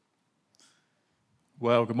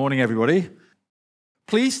Well, good morning, everybody.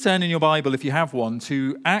 Please turn in your Bible, if you have one,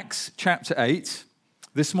 to Acts chapter 8.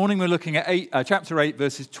 This morning we're looking at chapter 8,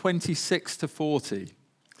 verses 26 to 40.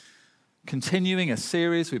 Continuing a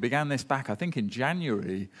series, we began this back, I think, in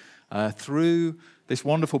January, through this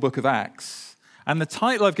wonderful book of Acts. And the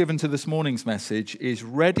title I've given to this morning's message is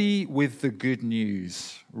Ready with the Good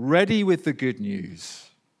News. Ready with the Good News.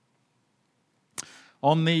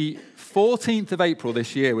 On the 14th of April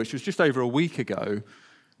this year, which was just over a week ago,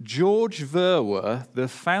 George Verwer, the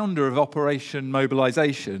founder of Operation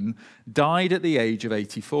Mobilization, died at the age of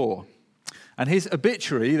 84. And his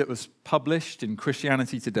obituary that was published in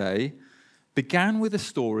Christianity Today began with a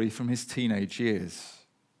story from his teenage years.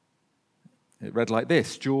 It read like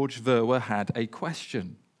this: George Verwer had a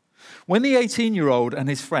question. When the 18-year-old and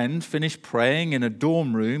his friend finished praying in a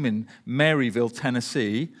dorm room in Maryville,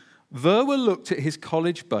 Tennessee, Verwer looked at his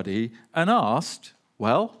college buddy and asked,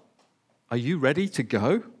 "Well, are you ready to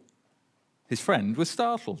go?" His friend was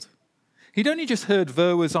startled. He'd only just heard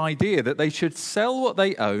Verwer's idea that they should sell what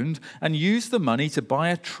they owned and use the money to buy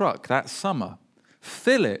a truck that summer,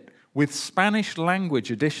 fill it with Spanish-language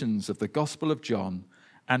editions of the Gospel of John,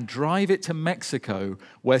 and drive it to Mexico,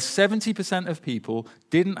 where 70% of people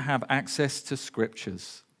didn't have access to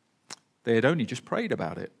scriptures. They had only just prayed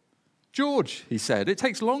about it. "George," he said, "it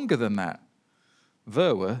takes longer than that."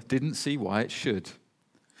 Verwer didn't see why it should.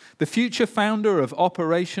 The future founder of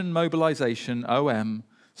Operation Mobilization, OM,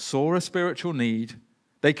 saw a spiritual need.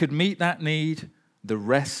 They could meet that need. The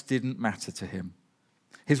rest didn't matter to him.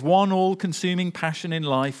 His one all-consuming passion in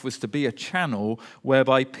life was to be a channel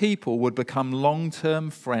whereby people would become long-term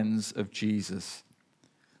friends of Jesus.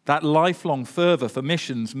 That lifelong fervor for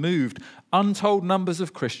missions moved untold numbers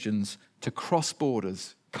of Christians to cross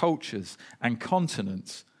borders, cultures, and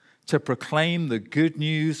continents to proclaim the good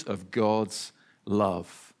news of God's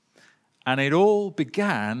love. And it all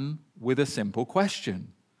began with a simple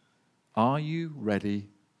question: are you ready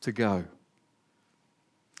to go?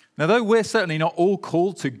 Now, though we're certainly not all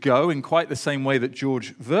called to go in quite the same way that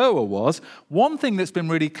George Verwer was, one thing that's been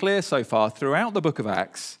really clear so far throughout the book of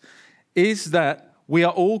Acts is that we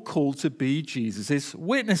are all called to be Jesus'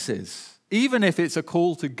 witnesses, even if it's a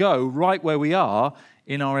call to go right where we are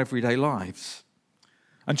in our everyday lives.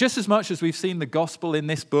 And just as much as we've seen the gospel in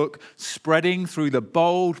this book spreading through the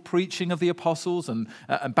bold preaching of the apostles and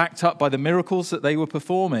backed up by the miracles that they were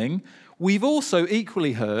performing, we've also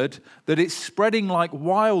equally heard that it's spreading like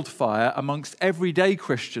wildfire amongst everyday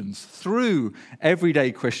Christians, through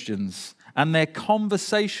everyday Christians and their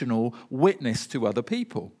conversational witness to other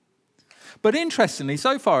people. But interestingly,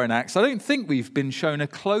 so far in Acts, I don't think we've been shown a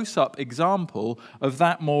close-up example of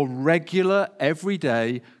that more regular,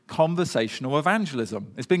 everyday conversational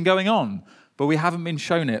evangelism. It's been going on, but we haven't been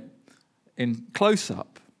shown it in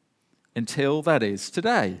close-up until, that is,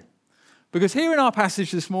 today. Because here in our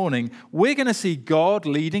passage this morning, we're going to see God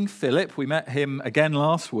leading Philip. We met him again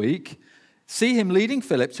last week. See him leading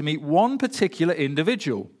Philip to meet one particular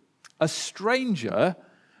individual, a stranger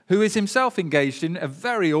who is himself engaged in a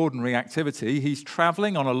very ordinary activity. He's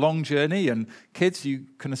traveling on a long journey, and kids, you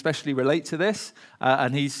can especially relate to this,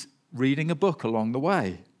 and he's reading a book along the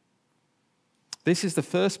way. This is the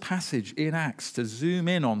first passage in Acts to zoom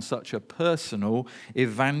in on such a personal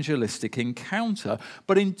evangelistic encounter.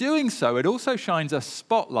 But in doing so, it also shines a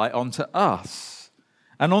spotlight onto us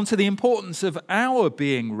and onto the importance of our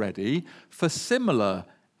being ready for similar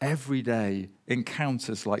everyday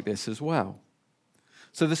encounters like this as well.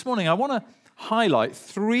 So this morning, I want to highlight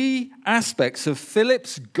three aspects of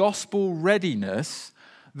Philip's gospel readiness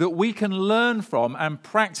that we can learn from and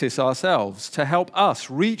practice ourselves to help us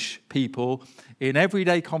reach people in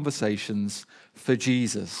everyday conversations for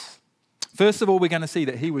Jesus. First of all, we're going to see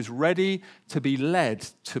that he was ready to be led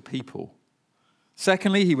to people.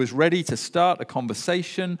 Secondly, he was ready to start a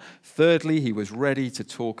conversation. Thirdly, he was ready to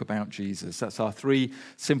talk about Jesus. That's our three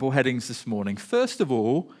simple headings this morning. First of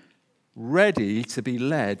all, ready to be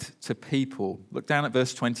led to people. Look down at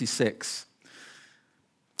verse 26.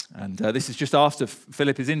 And this is just after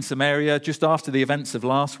Philip is in Samaria, just after the events of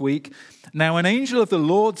last week. "Now an angel of the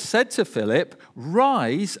Lord said to Philip,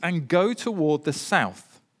 'Rise and go toward the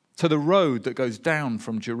south, to the road that goes down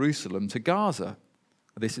from Jerusalem to Gaza.'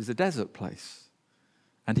 This is a desert place.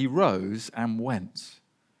 And he rose and went.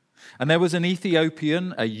 And there was an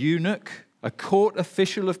Ethiopian, a eunuch, a court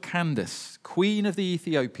official of Candace, queen of the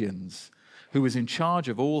Ethiopians, who was in charge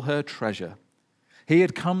of all her treasure. He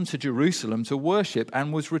had come to Jerusalem to worship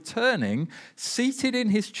and was returning, seated in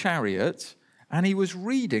his chariot, and he was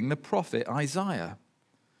reading the prophet Isaiah.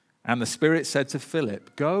 And the Spirit said to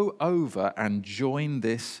Philip, 'Go over and join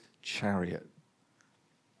this chariot.'"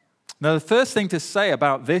 Now, the first thing to say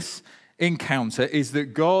about this encounter is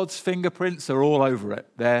that God's fingerprints are all over it.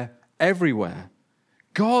 They're everywhere.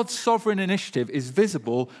 God's sovereign initiative is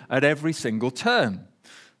visible at every single turn.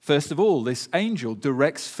 First of all, this angel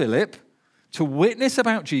directs Philip to witness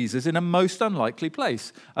about Jesus in a most unlikely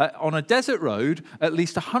place, on a desert road at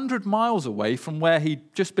least 100 miles away from where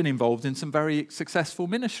he'd just been involved in some very successful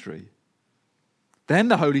ministry. Then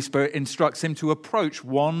the Holy Spirit instructs him to approach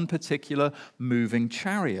one particular moving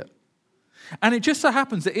chariot. And it just so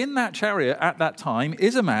happens that in that chariot at that time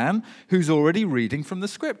is a man who's already reading from the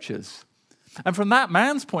scriptures. And from that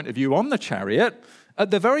man's point of view on the chariot,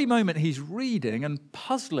 at the very moment he's reading and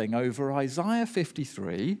puzzling over Isaiah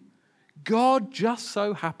 53, God just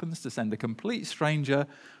so happens to send a complete stranger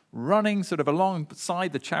running sort of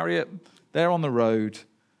alongside the chariot there on the road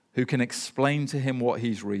who can explain to him what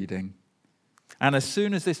he's reading. And as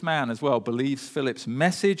soon as this man as well believes Philip's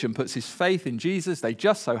message and puts his faith in Jesus, they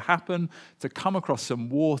just so happen to come across some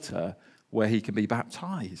water where he can be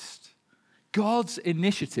baptized. God's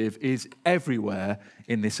initiative is everywhere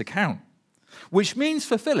in this account, which means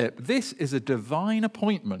for Philip, this is a divine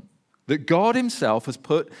appointment that God himself has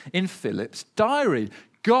put in Philip's diary.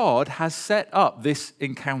 God has set up this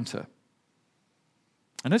encounter.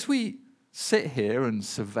 And as we sit here and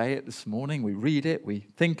survey it this morning, we read it, we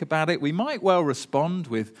think about it, we might well respond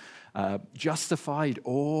with justified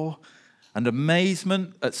awe and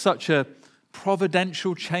amazement at such a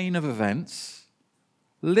providential chain of events,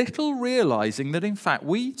 little realizing that in fact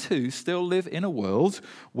we too still live in a world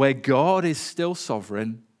where God is still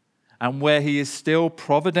sovereign and where he is still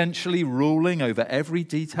providentially ruling over every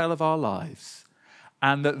detail of our lives,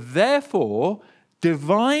 and that therefore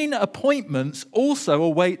divine appointments also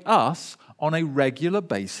await us on a regular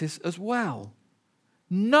basis as well.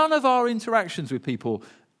 None of our interactions with people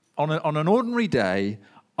on an ordinary day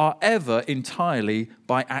are ever entirely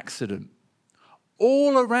by accident.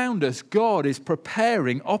 All around us, God is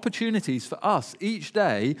preparing opportunities for us each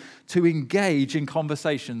day to engage in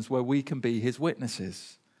conversations where we can be his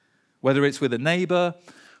witnesses. Whether it's with a neighbor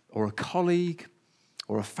or a colleague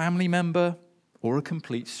or a family member or a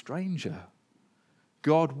complete stranger.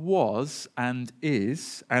 God was and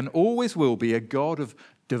is and always will be a God of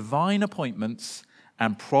divine appointments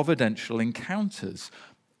and providential encounters.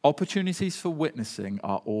 Opportunities for witnessing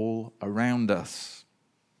are all around us.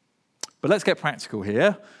 But let's get practical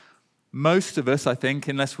here. Most of us, I think,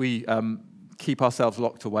 unless we keep ourselves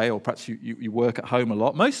locked away, or perhaps you work at home a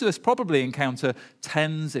lot, most of us probably encounter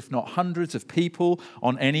tens, if not hundreds of people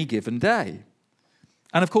on any given day.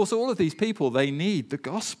 And of course, all of these people, they need the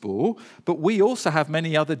gospel, but we also have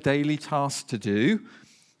many other daily tasks to do,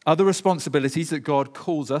 other responsibilities that God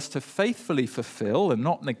calls us to faithfully fulfill and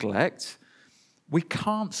not neglect. We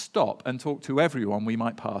can't stop and talk to everyone we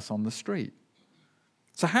might pass on the street.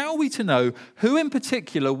 So how are we to know who in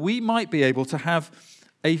particular we might be able to have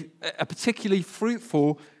a particularly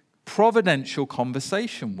fruitful, providential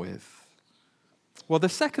conversation with? Well, the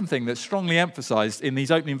second thing that's strongly emphasized in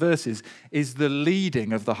these opening verses is the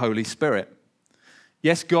leading of the Holy Spirit.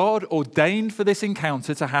 Yes, God ordained for this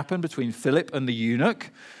encounter to happen between Philip and the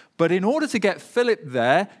eunuch, but in order to get Philip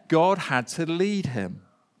there, God had to lead him.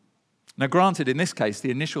 Now, granted, in this case,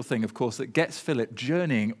 the initial thing, of course, that gets Philip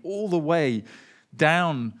journeying all the way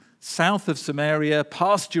down south of Samaria,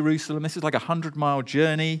 past Jerusalem, this is like a 100-mile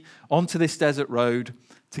journey onto this desert road.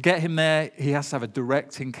 To get him there, he has to have a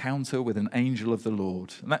direct encounter with an angel of the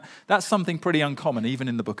Lord. And that's something pretty uncommon, even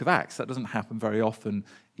in the book of Acts. That doesn't happen very often,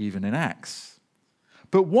 even in Acts.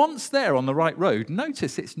 But once there on the right road,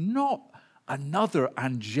 notice it's not another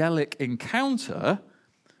angelic encounter,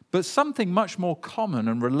 but something much more common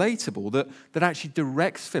and relatable that actually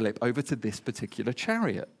directs Philip over to this particular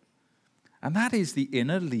chariot. And that is the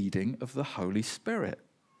inner leading of the Holy Spirit.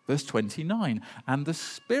 Verse 29, and the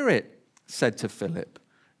Spirit said to Philip,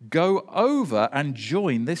 go over and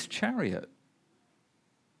join this chariot.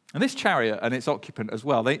 And this chariot and its occupant as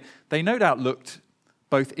well, they no doubt looked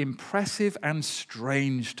both impressive and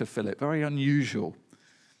strange to Philip, very unusual.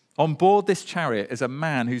 On board this chariot is a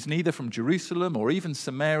man who's neither from Jerusalem or even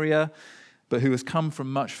Samaria, but who has come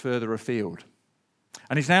from much further afield.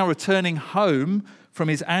 And he's now returning home from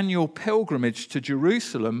his annual pilgrimage to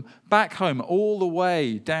Jerusalem, back home all the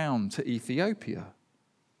way down to Ethiopia.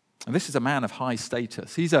 And this is a man of high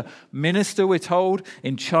status. He's a minister, we're told,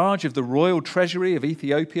 in charge of the royal treasury of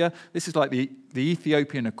Ethiopia. This is like the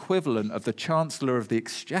Ethiopian equivalent of the Chancellor of the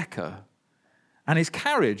Exchequer. And his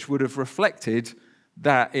carriage would have reflected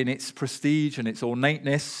that in its prestige and its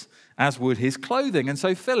ornateness, as would his clothing. And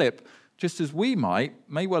so Philip, just as we may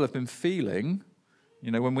well have been feeling,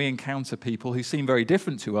 You know, when we encounter people who seem very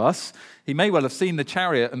different to us, he may well have seen the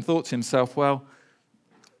chariot and thought to himself, well,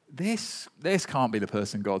 this can't be the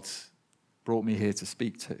person God's brought me here to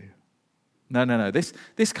speak to. No.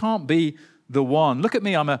 This can't be the one. Look at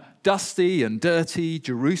me, I'm a dusty and dirty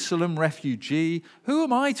Jerusalem refugee. Who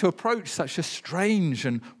am I to approach such a strange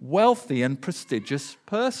and wealthy and prestigious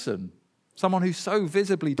person? Someone who's so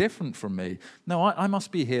visibly different from me. No, I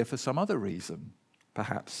must be here for some other reason,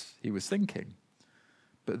 perhaps he was thinking.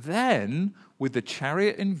 But then, with the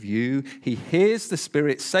chariot in view, he hears the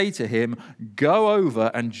Spirit say to him, go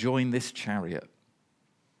over and join this chariot.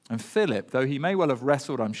 And Philip, though he may well have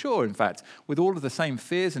wrestled, I'm sure, in fact, with all of the same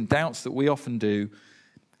fears and doubts that we often do,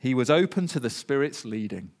 he was open to the Spirit's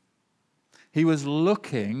leading. He was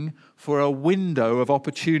looking for a window of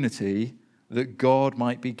opportunity that God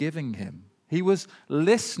might be giving him. He was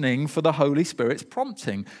listening for the Holy Spirit's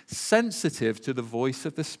prompting, sensitive to the voice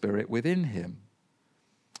of the Spirit within him,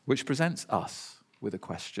 which presents us with a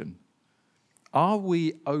question. Are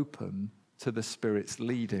we open to the Spirit's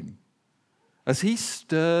leading? As he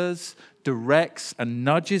stirs, directs, and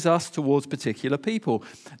nudges us towards particular people.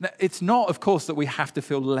 Now, it's not, of course, that we have to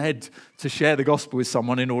feel led to share the gospel with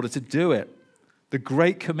someone in order to do it. The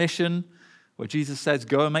Great Commission, where Jesus says,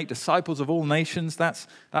 go and make disciples of all nations, that's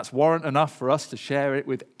warrant enough for us to share it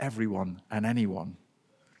with everyone and anyone.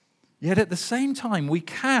 Yet at the same time, we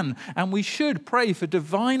can and we should pray for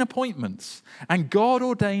divine appointments and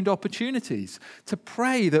God-ordained opportunities, to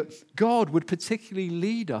pray that God would particularly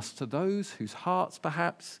lead us to those whose hearts,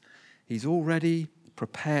 perhaps, he's already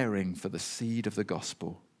preparing for the seed of the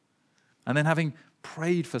gospel. And then, having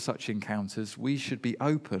prayed for such encounters, we should be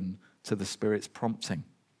open to the Spirit's prompting,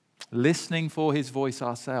 listening for his voice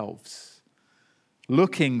ourselves,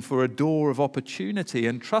 looking for a door of opportunity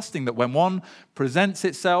and trusting that when one presents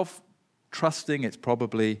itself, trusting it's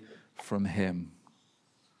probably from him.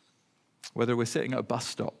 Whether we're sitting at a bus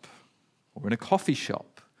stop or in a coffee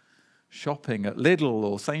shop, shopping at Lidl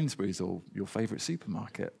or Sainsbury's or your favourite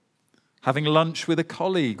supermarket, having lunch with a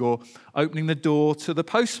colleague or opening the door to the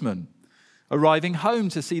postman, arriving home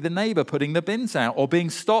to see the neighbour putting the bins out, or being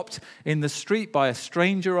stopped in the street by a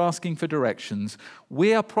stranger asking for directions,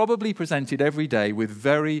 we are probably presented every day with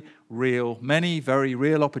many very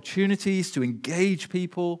real opportunities to engage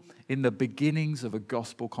people in the beginnings of a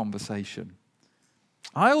gospel conversation.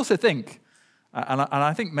 I also think, and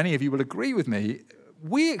I think many of you will agree with me,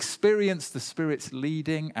 we experience the Spirit's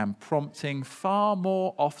leading and prompting far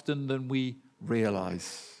more often than we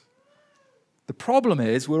realise. The problem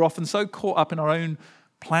is we're often so caught up in our own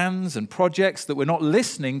plans and projects that we're not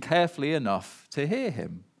listening carefully enough to hear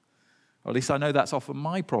him. Or at least I know that's often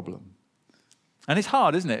my problem. And it's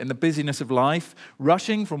hard, isn't it, in the busyness of life,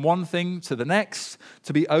 rushing from one thing to the next,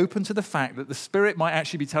 to be open to the fact that the Spirit might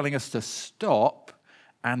actually be telling us to stop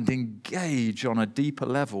and engage on a deeper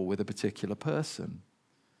level with a particular person.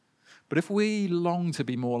 But if we long to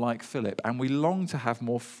be more like Philip and we long to have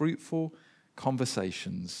more fruitful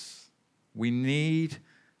conversations, we need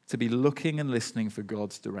to be looking and listening for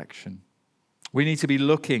God's direction. We need to be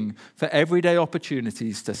looking for everyday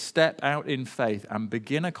opportunities to step out in faith and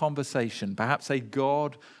begin a conversation, perhaps a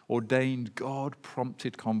God-ordained,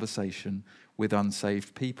 God-prompted conversation with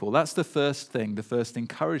unsaved people. That's the first thing, the first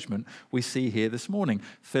encouragement we see here this morning.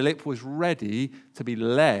 Philip was ready to be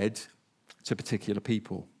led to particular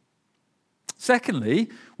people. Secondly,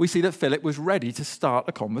 we see that Philip was ready to start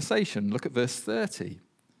a conversation. Look at verse 30.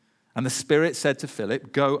 And the Spirit said to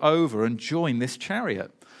Philip, go over and join this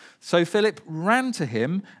chariot. So Philip ran to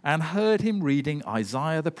him and heard him reading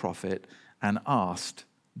Isaiah the prophet and asked,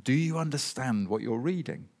 do you understand what you're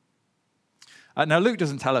reading? Now, Luke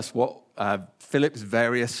doesn't tell us what Philip's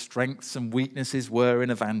various strengths and weaknesses were in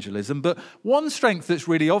evangelism, but one strength that's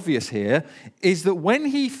really obvious here is that when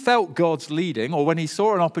he felt God's leading, or when he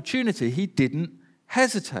saw an opportunity, he didn't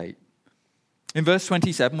hesitate. In verse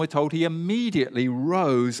 27, we're told he immediately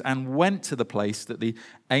rose and went to the place that the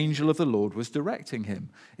angel of the Lord was directing him.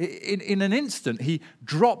 In an instant, he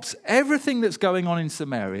drops everything that's going on in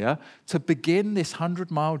Samaria to begin this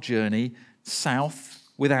 100-mile journey south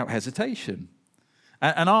without hesitation.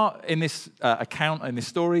 And in this account, in this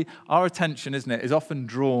story, our attention, isn't it, is often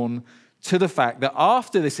drawn to the fact that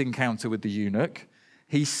after this encounter with the eunuch,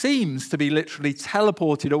 he seems to be literally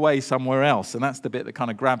teleported away somewhere else. And that's the bit that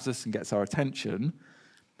kind of grabs us and gets our attention.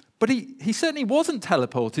 But he certainly wasn't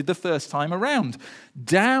teleported the first time around,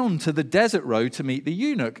 down to the desert road to meet the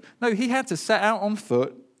eunuch. No, he had to set out on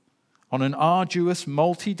foot on an arduous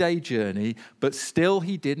multi-day journey, but still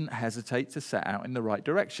he didn't hesitate to set out in the right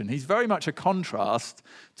direction. He's very much a contrast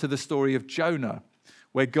to the story of Jonah,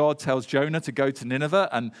 where God tells Jonah to go to Nineveh,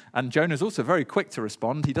 and Jonah's also very quick to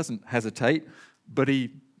respond. He doesn't hesitate, but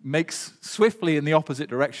he makes swiftly in the opposite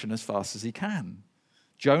direction as fast as he can.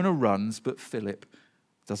 Jonah runs, but Philip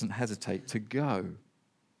doesn't hesitate to go.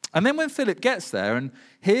 And then when Philip gets there and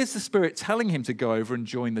hears the Spirit telling him to go over and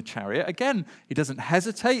join the chariot, again, he doesn't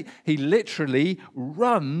hesitate. He literally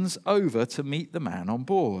runs over to meet the man on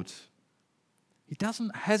board. He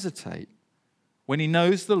doesn't hesitate when he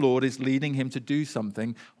knows the Lord is leading him to do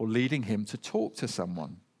something or leading him to talk to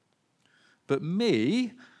someone. But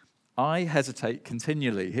me, I hesitate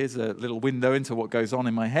continually. Here's a little window into what goes on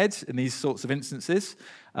in my head in these sorts of instances.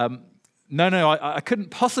 I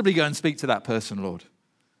couldn't possibly go and speak to that person, Lord.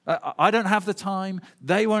 I don't have the time.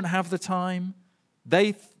 They won't have the time.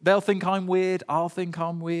 They'll think I'm weird. I'll think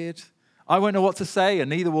I'm weird. I won't know what to say, and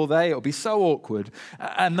neither will they. It'll be so awkward.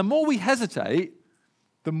 And the more we hesitate,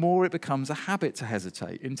 the more it becomes a habit to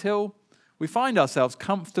hesitate until we find ourselves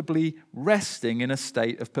comfortably resting in a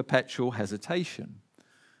state of perpetual hesitation.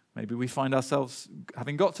 Maybe we find ourselves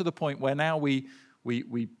having got to the point where now we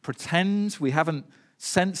pretend we haven't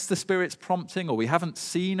sensed the Spirit's prompting, or we haven't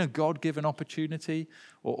seen a God-given opportunity,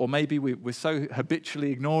 or maybe we're so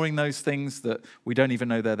habitually ignoring those things that we don't even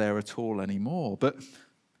know they're there at all anymore. But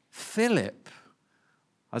Philip,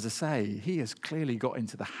 as I say, he has clearly got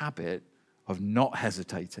into the habit of not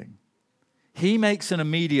hesitating. He makes an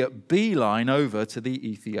immediate beeline over to the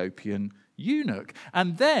Ethiopian eunuch,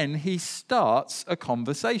 and then he starts a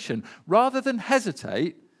conversation. Rather than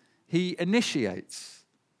hesitate, he initiates.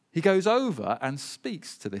 He goes over and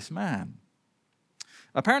speaks to this man.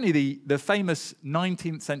 Apparently, the famous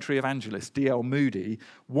 19th century evangelist, D.L. Moody,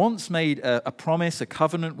 once made a promise, a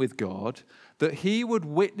covenant with God, that he would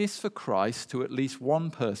witness for Christ to at least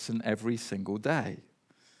one person every single day.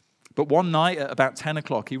 But one night at about 10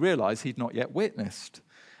 o'clock, he realized he'd not yet witnessed.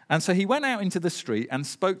 And so he went out into the street and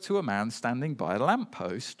spoke to a man standing by a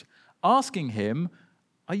lamppost, asking him,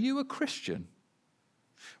 "Are you a Christian?"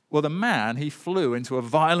 Well, the man, he flew into a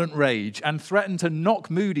violent rage and threatened to knock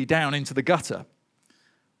Moody down into the gutter.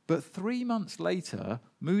 But 3 months later,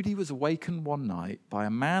 Moody was awakened one night by a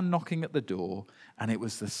man knocking at the door, and it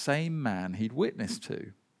was the same man he'd witnessed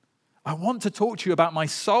to. "I want to talk to you about my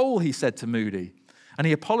soul," he said to Moody. And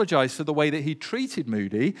he apologized for the way that he treated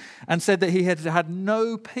Moody and said that he had had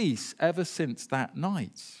no peace ever since that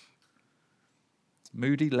night.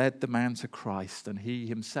 Moody led the man to Christ, and he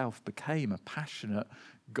himself became a passionate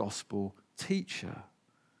gospel teacher.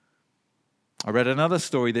 I read another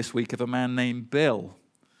story this week of a man named Bill.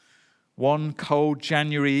 One cold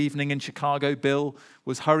January evening in Chicago, Bill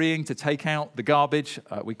was hurrying to take out the garbage.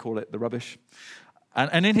 We call it the rubbish.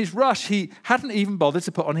 And in his rush, he hadn't even bothered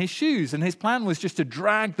to put on his shoes. And his plan was just to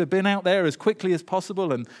drag the bin out there as quickly as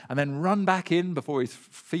possible and then run back in before his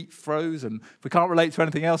feet froze. And if we can't relate to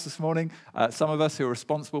anything else this morning, some of us who are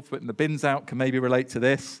responsible for putting the bins out can maybe relate to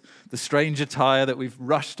this. The strange attire that we've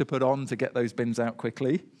rushed to put on to get those bins out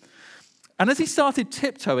quickly. And as he started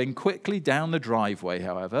tiptoeing quickly down the driveway,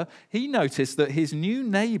 however, he noticed that his new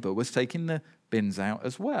neighbor was taking the bins out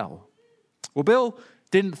as well. Well, Bill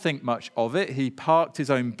didn't think much of it. He parked his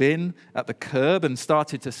own bin at the curb and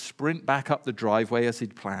started to sprint back up the driveway as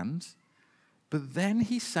he'd planned. But then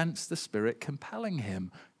he sensed the Spirit compelling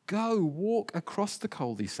him. Go, walk across the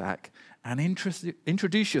cul-de-sac and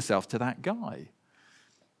introduce yourself to that guy.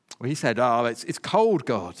 Well, he said, it's cold,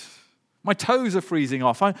 God. My toes are freezing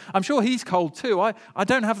off. I'm sure he's cold too. I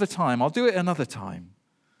don't have the time. I'll do it another time.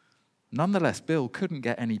 Nonetheless, Bill couldn't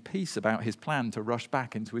get any peace about his plan to rush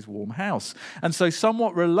back into his warm house. And so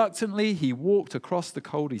somewhat reluctantly, he walked across the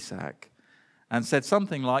cul-de-sac and said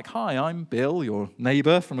something like, "Hi, I'm Bill, your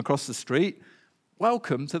neighbor from across the street.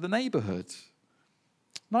 Welcome to the neighborhood."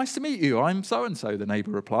 "Nice to meet you. I'm so-and-so," the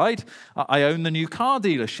neighbor replied. "I own the new car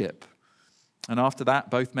dealership." And after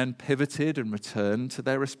that, both men pivoted and returned to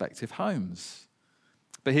their respective homes.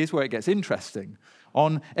 But here's where it gets interesting.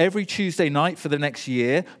 On every Tuesday night for the next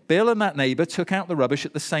year, Bill and that neighbor took out the rubbish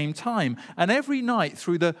at the same time. And every night,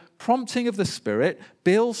 through the prompting of the Spirit,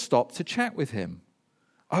 Bill stopped to chat with him.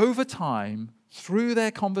 Over time, through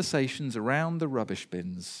their conversations around the rubbish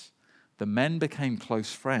bins, the men became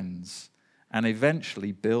close friends. And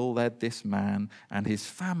eventually, Bill led this man and his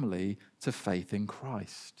family to faith in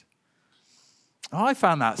Christ. I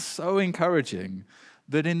found that so encouraging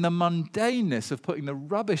that in the mundaneness of putting the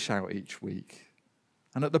rubbish out each week,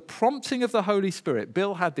 and at the prompting of the Holy Spirit,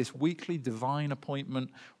 Bill had this weekly divine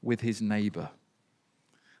appointment with his neighbor.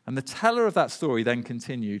 And the teller of that story then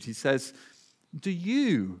continued. He says, "Do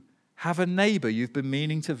you have a neighbor you've been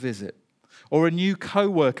meaning to visit, or a new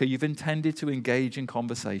co-worker you've intended to engage in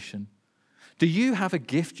conversation? Do you have a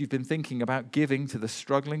gift you've been thinking about giving to the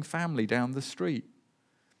struggling family down the street?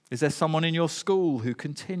 Is there someone in your school who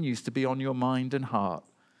continues to be on your mind and heart?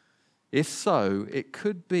 If so, it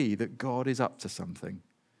could be that God is up to something.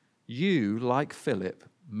 You, like Philip,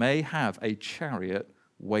 may have a chariot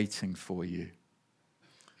waiting for you.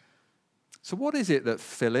 So what is it that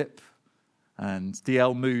Philip and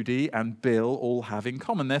D.L. Moody and Bill all have in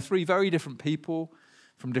common? They're three very different people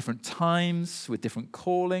from different times with different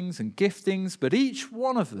callings and giftings, but each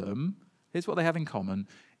one of them, here's what they have in common,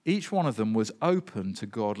 each one of them was open to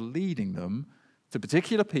God leading them to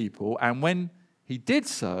particular people, and when he did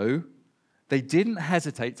so, they didn't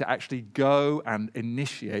hesitate to actually go and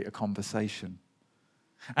initiate a conversation.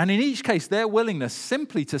 And in each case, their willingness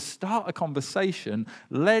simply to start a conversation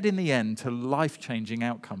led in the end to life-changing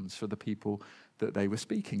outcomes for the people that they were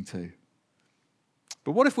speaking to.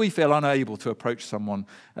 But what if we feel unable to approach someone?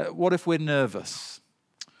 What if we're nervous?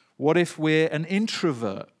 What if we're an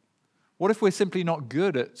introvert? What if we're simply not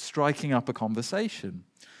good at striking up a conversation?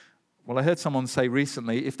 Well, I heard someone say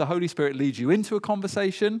recently, if the Holy Spirit leads you into a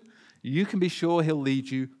conversation, you can be sure he'll lead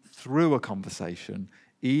you through a conversation,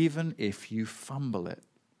 even if you fumble it.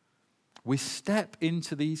 We step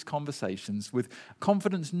into these conversations with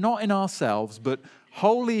confidence not in ourselves, but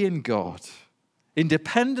wholly in God, in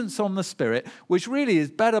dependence on the Spirit, which really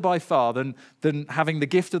is better by far than having the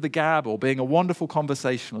gift of the gab or being a wonderful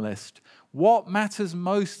conversationalist. What matters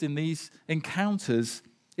most in these encounters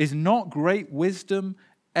is not great wisdom,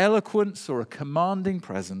 eloquence, or a commanding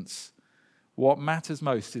presence. What matters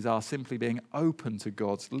most is our simply being open to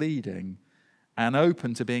God's leading and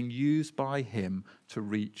open to being used by him to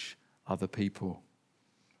reach other people.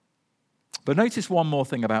 But notice one more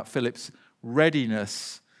thing about Philip's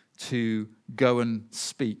readiness to go and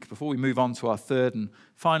speak. Before we move on to our third and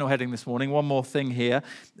final heading this morning, one more thing here.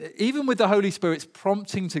 Even with the Holy Spirit's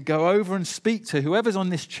prompting to go over and speak to whoever's on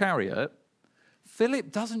this chariot,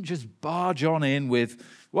 Philip doesn't just barge on in with,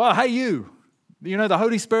 well, hey you know, the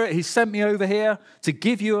Holy Spirit, he sent me over here to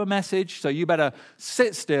give you a message, so you better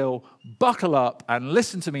sit still, buckle up, and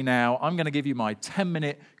listen to me now. I'm going to give you my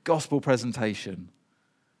 10-minute gospel presentation.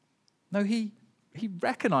 No, he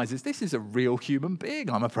recognizes this is a real human being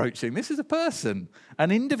I'm approaching. This is a person,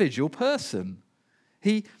 an individual person.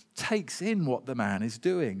 He takes in what the man is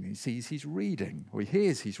doing. He sees he's reading, or he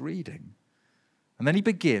hears he's reading. And then he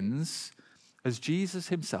begins, as Jesus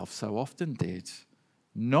himself so often did,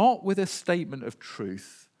 not with a statement of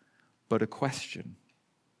truth, but a question.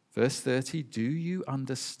 Verse 30, do you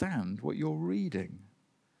understand what you're reading?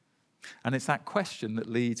 And it's that question that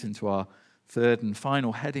leads into our third and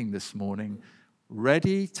final heading this morning,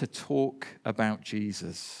 ready to talk about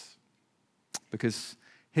Jesus. Because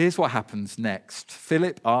here's what happens next.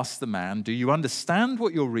 Philip asks the man, do you understand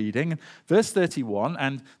what you're reading? Verse 31,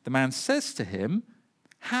 and the man says to him,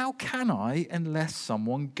 how can I unless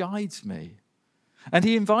someone guides me? And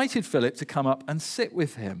he invited Philip to come up and sit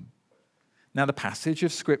with him. Now the passage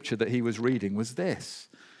of scripture that he was reading was this.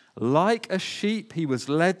 Like a sheep he was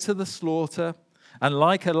led to the slaughter, and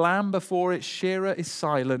like a lamb before its shearer is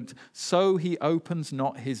silent, so he opens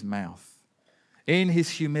not his mouth. In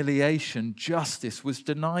his humiliation, justice was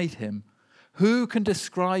denied him. Who can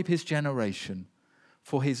describe his generation?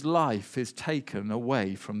 For his life is taken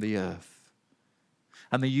away from the earth.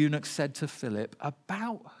 And the eunuch said to Philip,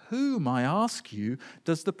 about whom, I ask you,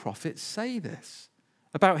 does the prophet say this?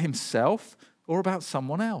 About himself or about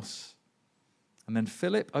someone else? And then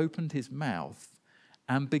Philip opened his mouth,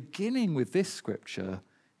 and beginning with this scripture,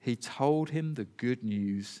 he told him the good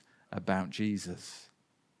news about Jesus.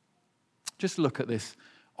 Just look at this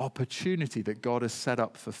opportunity that God has set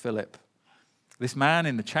up for Philip. This man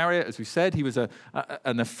in the chariot, as we said, he was an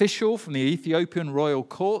official from the Ethiopian royal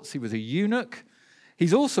courts. He was a eunuch.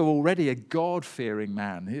 He's also already a God-fearing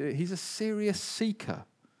man. He's a serious seeker.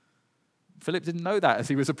 Philip didn't know that as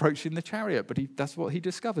he was approaching the chariot, but that's what he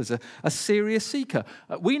discovers, a serious seeker.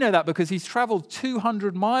 We know that because he's traveled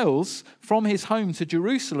 200 miles from his home to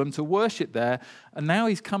Jerusalem to worship there, and now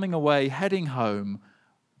he's coming away, heading home,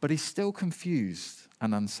 but he's still confused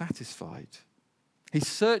and unsatisfied. He's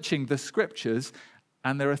searching the scriptures,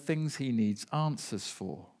 and there are things he needs answers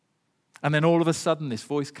for. And then all of a sudden, this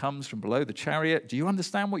voice comes from below the chariot. Do you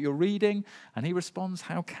understand what you're reading? And he responds,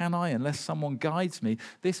 how can I unless someone guides me?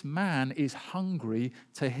 This man is hungry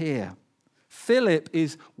to hear. Philip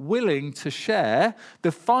is willing to share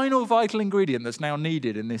the final vital ingredient that's now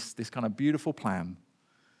needed in this kind of beautiful plan,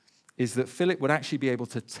 is that Philip would actually be able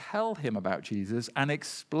to tell him about Jesus and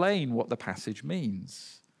explain what the passage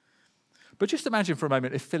means. But just imagine for a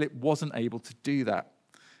moment if Philip wasn't able to do that.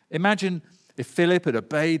 Imagine if Philip had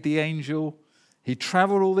obeyed the angel, He'd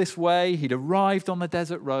traveled all this way. He'd arrived on the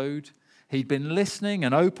desert road. He'd been listening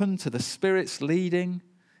and open to the Spirit's leading.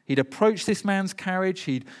 He'd approached this man's carriage.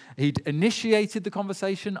 He'd initiated the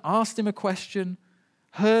conversation, asked him a question,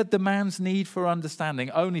 heard the man's need for understanding,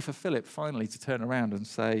 only for Philip finally to turn around and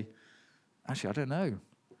say, actually, I don't know.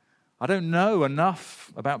 I don't know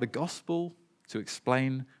enough about the gospel to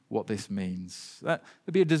explain what this means. That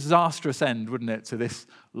would be a disastrous end, wouldn't it, to this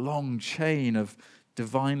long chain of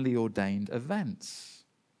divinely ordained events.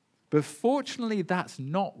 But fortunately, that's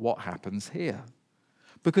not what happens here.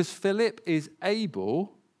 Because Philip is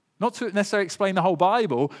able, not to necessarily explain the whole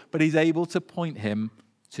Bible, but he's able to point him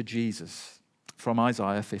to Jesus from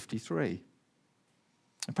Isaiah 53.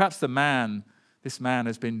 And perhaps this man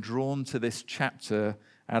has been drawn to this chapter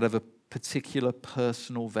out of a particular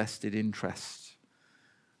personal vested interest.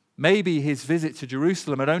 Maybe his visit to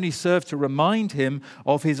Jerusalem had only served to remind him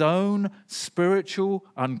of his own spiritual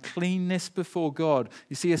uncleanness before God.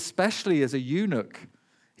 You see, especially as a eunuch,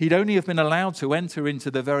 he'd only have been allowed to enter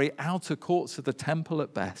into the very outer courts of the temple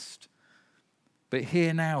at best. But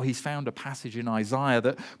here now he's found a passage in Isaiah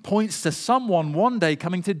that points to someone one day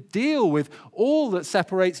coming to deal with all that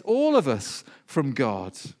separates all of us from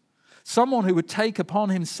God. Someone who would take upon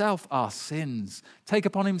himself our sins, take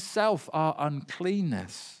upon himself our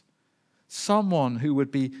uncleanness. Someone who would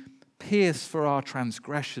be pierced for our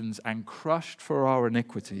transgressions and crushed for our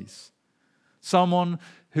iniquities. Someone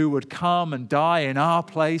who would come and die in our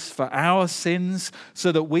place for our sins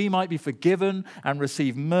so that we might be forgiven and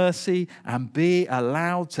receive mercy and be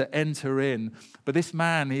allowed to enter in. But this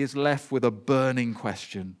man, he is left with a burning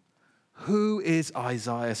question. Who is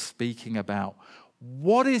Isaiah speaking about?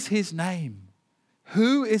 What is his name?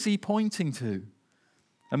 Who is he pointing to?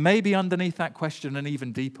 And maybe underneath that question, an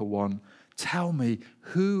even deeper one. Tell me,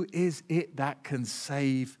 who is it that can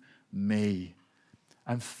save me?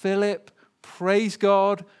 And Philip, praise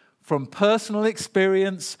God, from personal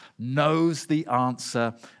experience, knows the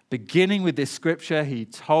answer. Beginning with this scripture, he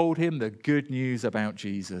told him the good news about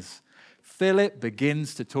Jesus. Philip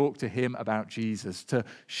begins to talk to him about Jesus, to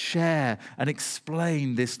share and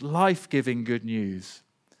explain this life-giving good news.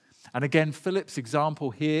 And again, Philip's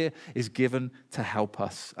example here is given to help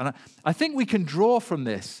us. And I think we can draw from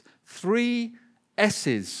this 3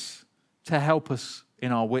 S's to help us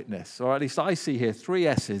in our witness. Or at least I see here 3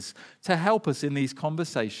 S's to help us in these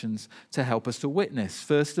conversations, to help us to witness.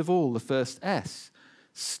 First of all, the first S,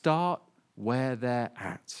 start where they're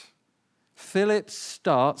at. Philip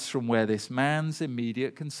starts from where this man's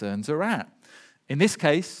immediate concerns are at. In this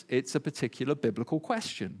case, it's a particular biblical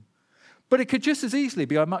question. But it could just as easily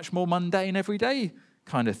be a much more mundane, everyday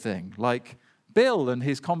kind of thing, like Bill and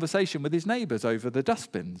his conversation with his neighbors over the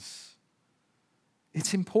dustbins.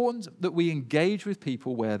 It's important that we engage with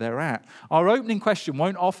people where they're at. Our opening question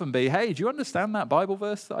won't often be, hey, do you understand that Bible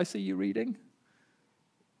verse that I see you reading?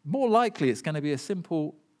 More likely it's going to be a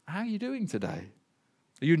simple, how are you doing today?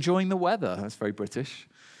 Are you enjoying the weather? That's very British.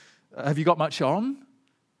 Have you got much on?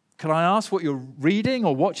 Can I ask what you're reading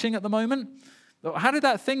or watching at the moment? How did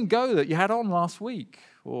that thing go that you had on last week?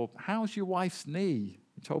 Or how's your wife's knee?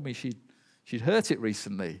 You told me she'd hurt it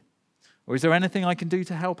recently. Or is there anything I can do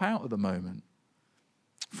to help out at the moment?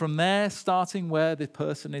 From there, starting where the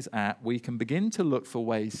person is at, we can begin to look for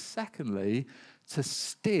ways, secondly, to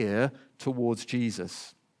steer towards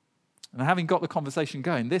Jesus. And having got the conversation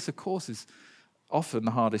going, this, of course, is often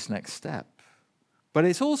the hardest next step. But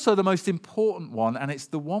it's also the most important one, and it's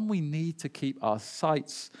the one we need to keep our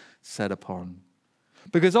sights set upon.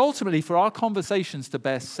 Because ultimately, for our conversations to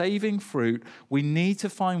bear saving fruit, we need to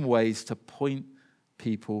find ways to point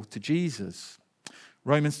people to Jesus.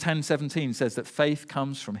 Romans 10:17 says that faith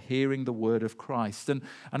comes from hearing the word of Christ. And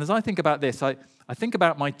as I think about this, I think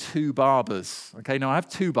about my 2 barbers. Okay, now I have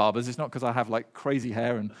 2 barbers. It's not because I have like crazy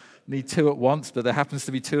hair and need 2 at once, but there happens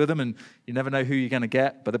to be 2 of them, and you never know who you're going to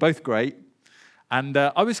get, but they're both great. And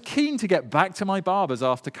I was keen to get back to my barbers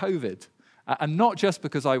after COVID, and not just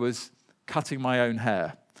because I was cutting my own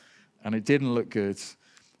hair, and it didn't look good,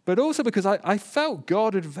 but also because I felt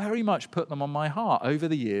God had very much put them on my heart over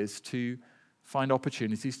the years to find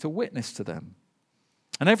opportunities to witness to them.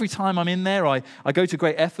 And every time I'm in there, I go to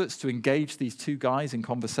great efforts to engage these 2 guys in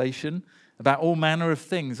conversation about all manner of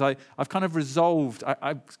things. I've kind of resolved,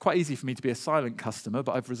 it's quite easy for me to be a silent customer,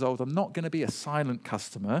 but I've resolved I'm not going to be a silent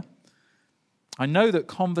customer. I know that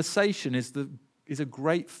conversation is a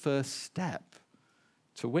great first step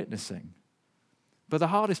to witnessing. But the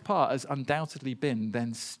hardest part has undoubtedly been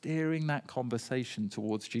then steering that conversation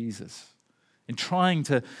towards Jesus. in trying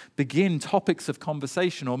to begin topics of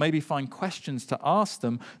conversation or maybe find questions to ask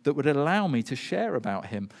them that would allow me to share about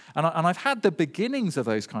him. And I've had the beginnings of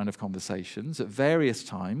those kind of conversations at various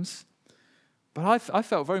times, but I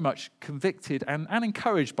felt very much convicted and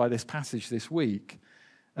encouraged by this passage this week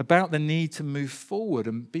about the need to move forward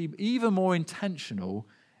and be even more intentional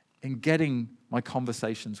in getting my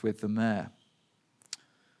conversations with them there.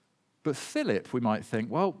 But Philip, we might think,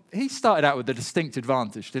 well, he started out with a distinct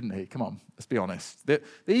advantage, didn't he? Come on, let's be honest. The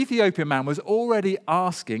Ethiopian man was already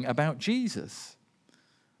asking about Jesus.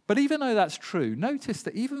 But even though that's true, notice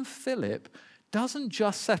that even Philip doesn't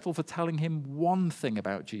just settle for telling him one thing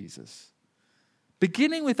about Jesus.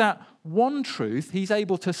 Beginning with that one truth, he's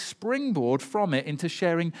able to springboard from it into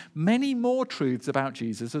sharing many more truths about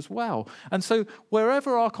Jesus as well. And so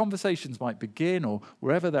wherever our conversations might begin or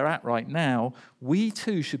wherever they're at right now, we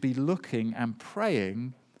too should be looking and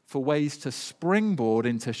praying for ways to springboard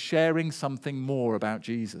into sharing something more about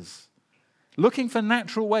Jesus. Looking for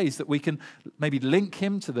natural ways that we can maybe link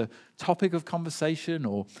him to the topic of conversation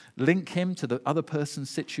or link him to the other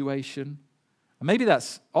person's situation. And maybe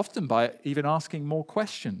that's often by even asking more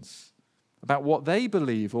questions about what they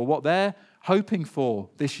believe or what they're hoping for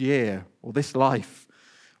this year or this life,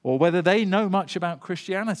 or whether they know much about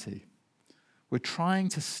Christianity. We're trying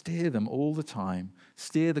to steer them all the time,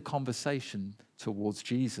 steer the conversation towards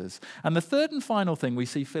Jesus. And the third and final thing we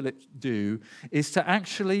see Philip do is to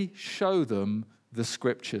actually show them the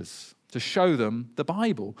scriptures, to show them the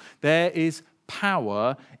Bible. There is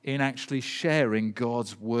power in actually sharing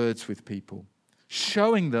God's words with people,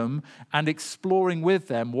 showing them and exploring with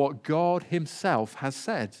them what God himself has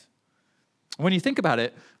said. When you think about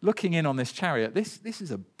it, looking in on this chariot, this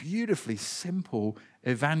is a beautifully simple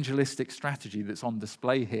evangelistic strategy that's on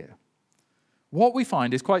display here. What we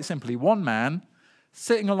find is quite simply one man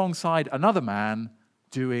sitting alongside another man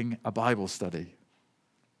doing a Bible study.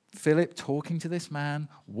 Philip talking to this man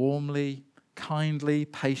warmly, kindly,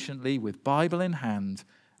 patiently, with Bible in hand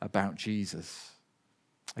about Jesus.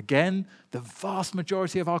 Again, the vast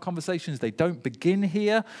majority of our conversations, they don't begin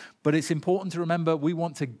here, but it's important to remember we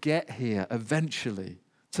want to get here eventually,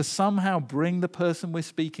 to somehow bring the person we're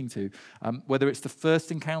speaking to, whether it's the first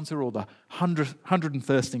encounter or the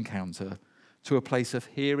 101st encounter, to a place of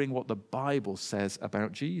hearing what the Bible says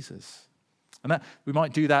about Jesus. And that we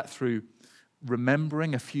might do that through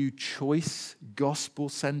remembering a few choice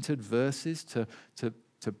gospel-centered verses to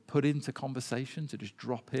put into conversation, to just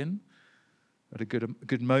drop in at a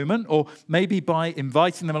good moment, or maybe by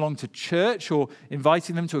inviting them along to church or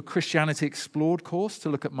inviting them to a Christianity Explored course to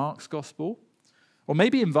look at Mark's gospel, or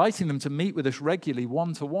maybe inviting them to meet with us regularly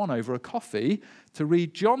one-to-one over a coffee to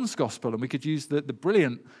read John's gospel, and we could use the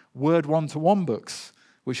brilliant Word one-to-one books,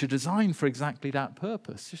 which are designed for exactly that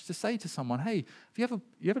purpose, just to say to someone, hey, have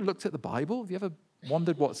you ever looked at the Bible? Have you ever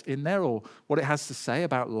wondered what's in there or what it has to say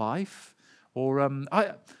about life? Or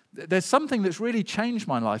there's something that's really changed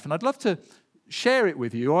my life, and I'd love to share it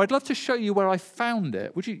with you, or I'd love to show you where I found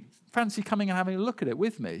it. Would you fancy coming and having a look at it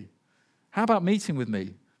with me? How about meeting with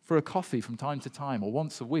me for a coffee from time to time or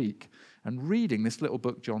once a week and reading this little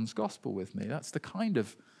book, John's Gospel, with me? That's the kind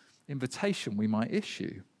of invitation we might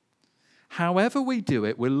issue. However we do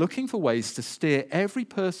it, we're looking for ways to steer every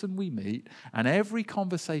person we meet and every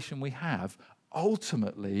conversation we have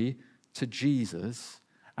ultimately to Jesus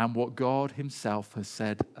and what God himself has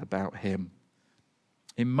said about him.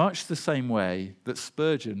 In much the same way that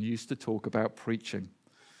Spurgeon used to talk about preaching.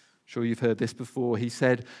 I'm sure you've heard this before. He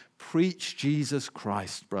said, "Preach Jesus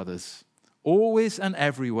Christ, brothers, always and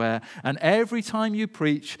everywhere, and every time you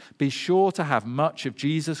preach, be sure to have much of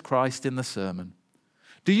Jesus Christ in the sermon.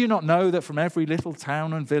 Do you not know that from every little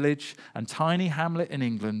town and village and tiny hamlet in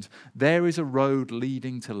England, there is a road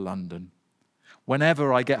leading to London?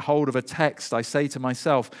 Whenever I get hold of a text, I say to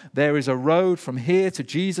myself, there is a road from here to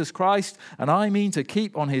Jesus Christ, and I mean to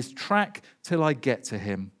keep on his track till I get to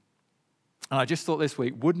him." And I just thought this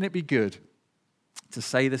week, wouldn't it be good to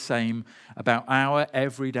say the same about our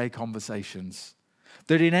everyday conversations?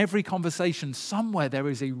 That in every conversation, somewhere there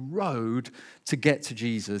is a road to get to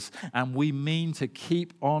Jesus, and we mean to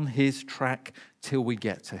keep on his track till we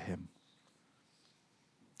get to him.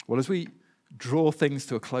 Well, as we draw things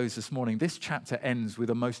to a close this morning, this chapter ends with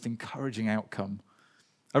a most encouraging outcome.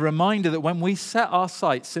 A reminder that when we set our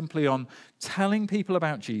sights simply on telling people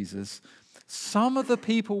about Jesus, some of the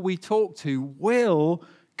people we talk to will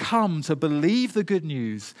come to believe the good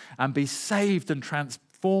news and be saved and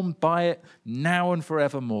transformed by it now and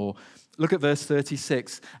forevermore. Look at verse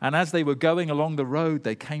 36. "And as they were going along the road,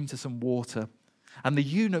 they came to some water. And the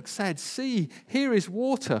eunuch said, 'See, here is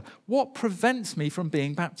water. What prevents me from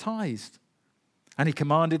being baptized?' And he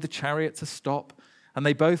commanded the chariot to stop, and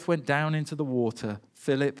they both went down into the water,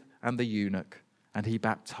 Philip and the eunuch, and he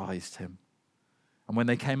baptized him. And when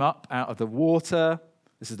they came up out of the water,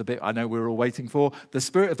 this is the bit I know we were all waiting for, the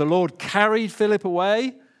Spirit of the Lord carried Philip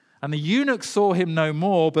away, and the eunuch saw him no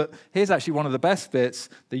more. But here's actually one of the best bits.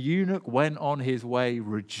 The eunuch went on his way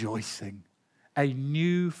rejoicing, a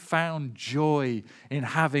newfound joy in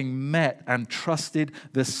having met and trusted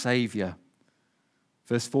the Savior.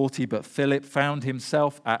 Verse 40, but Philip found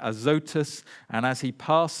himself at Azotus, and as he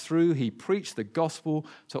passed through, he preached the gospel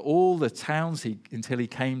to all the towns until he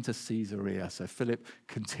came to Caesarea. So Philip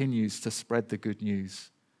continues to spread the good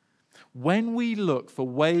news. When we look for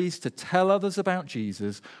ways to tell others about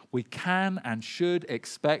Jesus, we can and should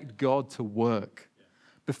expect God to work.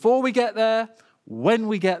 Before we get there, when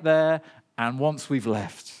we get there, and once we've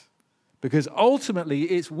left. Because ultimately,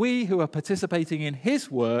 it's we who are participating in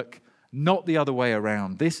his work, not the other way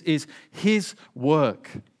around. This is his work.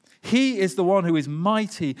 He is the one who is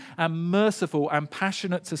mighty and merciful and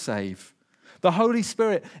passionate to save. The Holy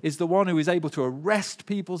Spirit is the one who is able to arrest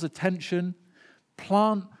people's attention,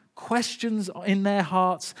 plant questions in their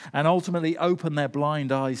hearts, and ultimately open their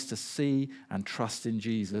blind eyes to see and trust in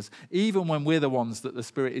Jesus, even when we're the ones that the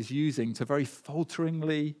Spirit is using to very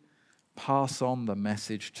falteringly pass on the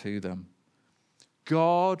message to them.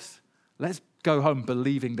 God, let's go home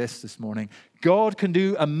believing this morning. God can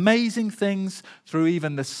do amazing things through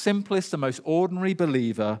even the simplest and most ordinary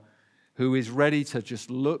believer who is ready to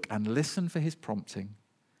just look and listen for his prompting,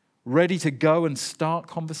 ready to go and start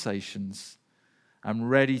conversations,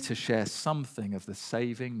 and ready to share something of the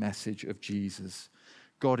saving message of Jesus.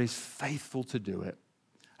 God is faithful to do it,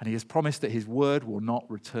 and he has promised that his word will not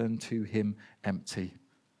return to him empty.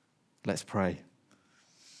 Let's pray.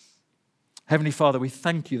 Heavenly Father, we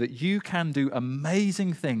thank you that you can do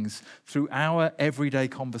amazing things through our everyday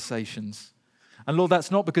conversations. And Lord,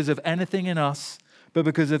 that's not because of anything in us, but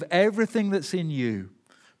because of everything that's in you,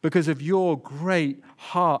 because of your great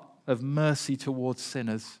heart of mercy towards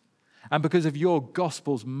sinners, and because of your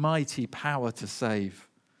gospel's mighty power to save.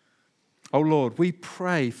 Oh Lord, we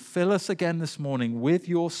pray, fill us again this morning with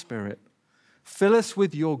your Spirit. Fill us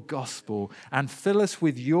with your gospel, and fill us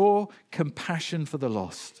with your compassion for the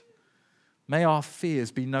lost. May our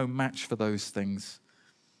fears be no match for those things.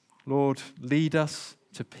 Lord, lead us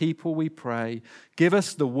to people, we pray. Give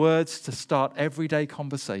us the words to start everyday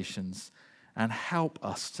conversations, and help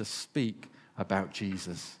us to speak about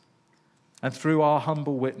Jesus. And through our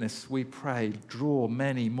humble witness, we pray, draw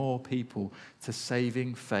many more people to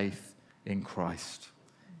saving faith in Christ.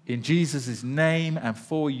 In Jesus' name and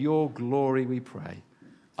for your glory we pray.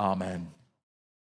 Amen.